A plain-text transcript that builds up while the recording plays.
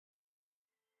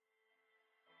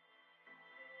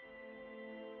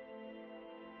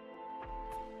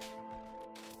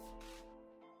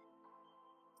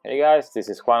Hey guys, this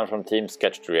is Juan from Team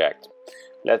Sketch2React.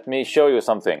 Let me show you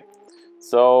something.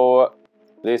 So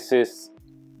this is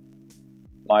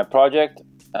my project.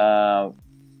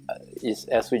 Is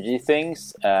SVG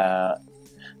things.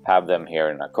 Have them here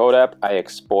in a code app. I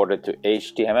exported to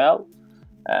HTML,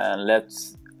 and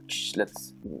let's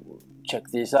check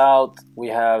this out. We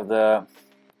have the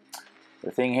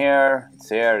thing here. It's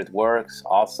here. It works.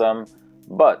 Awesome.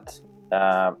 But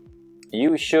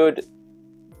you should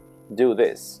do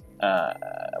this.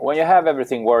 When you have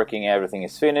everything working, everything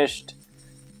is finished,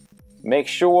 make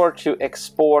sure to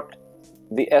export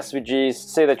the SVGs.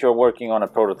 Say that you're working on a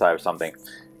prototype or something.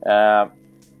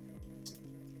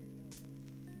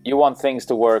 You want things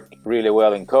to work really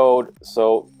well in code,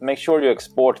 so make sure you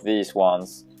export these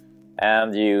ones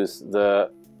and use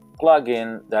the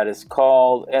plugin that is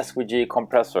called SVGO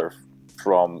Compressor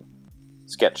from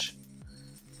Sketch.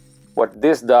 What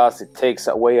this does, it takes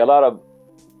away a lot of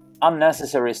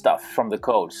unnecessary stuff from the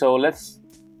code. So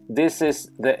this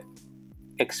is the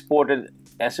exported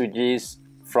SVGs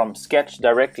from Sketch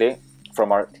directly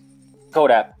from our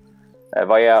code app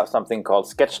via something called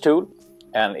Sketch2,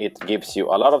 and it gives you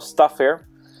a lot of stuff here.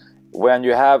 When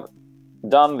you have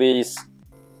done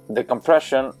the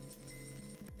compression,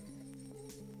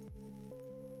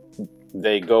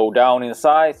 they go down in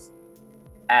size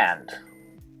and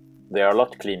they are a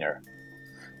lot cleaner.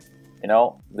 You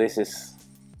know, this is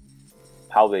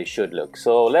how they should look.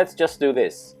 So let's just do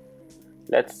this.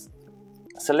 Let's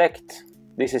select,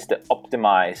 this is the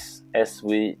optimize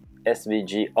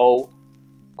SVGO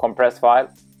compress file.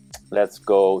 Let's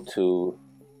go to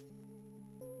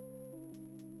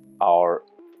our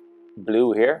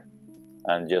blue here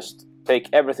and just take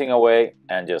everything away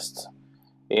and just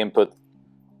input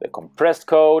the compressed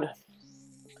code.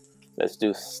 Let's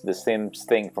do the same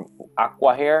thing from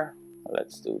Aqua here.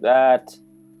 Let's do that.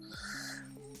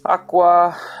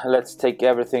 Aqua, let's take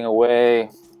everything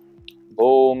away.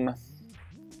 Boom.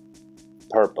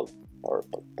 Purple,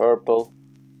 purple, purple.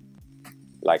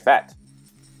 Like that.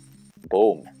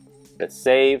 Boom. Let's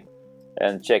save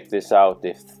and check this out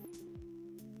if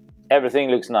everything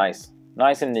looks nice.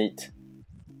 Nice and neat.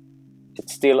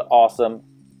 It's still awesome.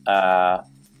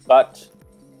 But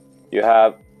you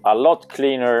have a lot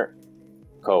cleaner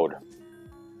code.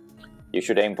 You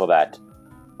should aim for that.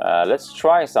 Let's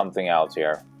try something out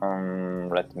here.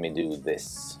 Let me do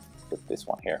this. Put this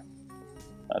one here.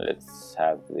 Let's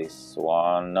have this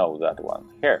one. No, that one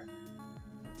here.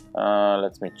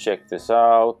 Let me check this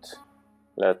out.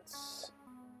 Let's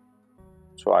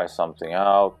try something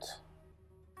out.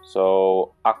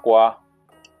 So Aqua.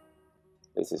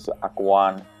 This is Aqua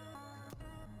 1.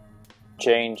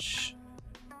 Change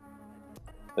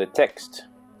the text.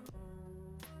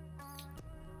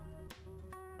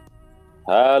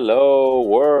 Hello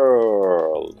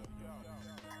world.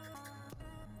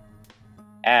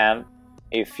 And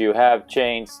if you have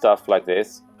changed stuff like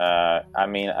this, I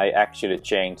mean, I actually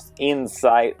changed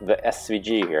inside the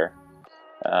SVG here.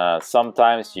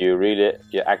 Sometimes you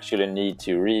actually need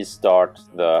to restart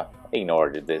the, ignore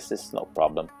this is no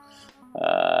problem.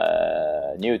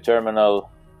 New terminal,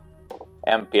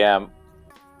 npm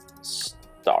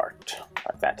start,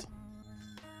 like that.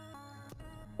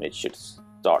 It should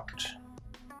start.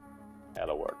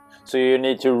 Hello world. So you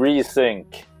need to resync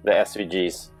the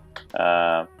SVGs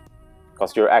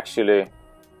because you're actually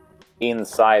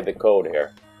inside the code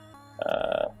here.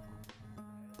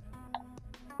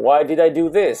 Why did I do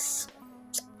this?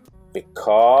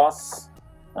 Because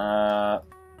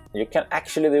you can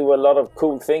actually do a lot of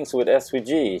cool things with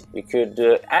SVG. You could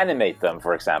animate them,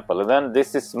 for example, and then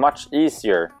this is much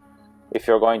easier if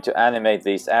you're going to animate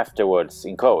these afterwards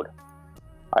in code.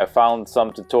 I found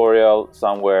some tutorial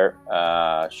somewhere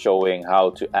showing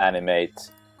how to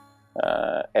animate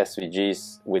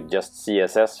SVGs with just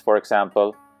CSS, for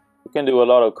example. You can do a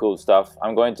lot of cool stuff.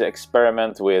 I'm going to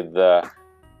experiment with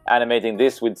animating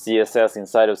this with CSS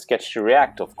inside of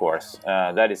Sketch2React, of course.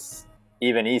 That is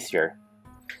even easier.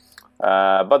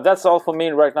 But that's all for me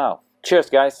right now. Cheers,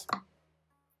 guys!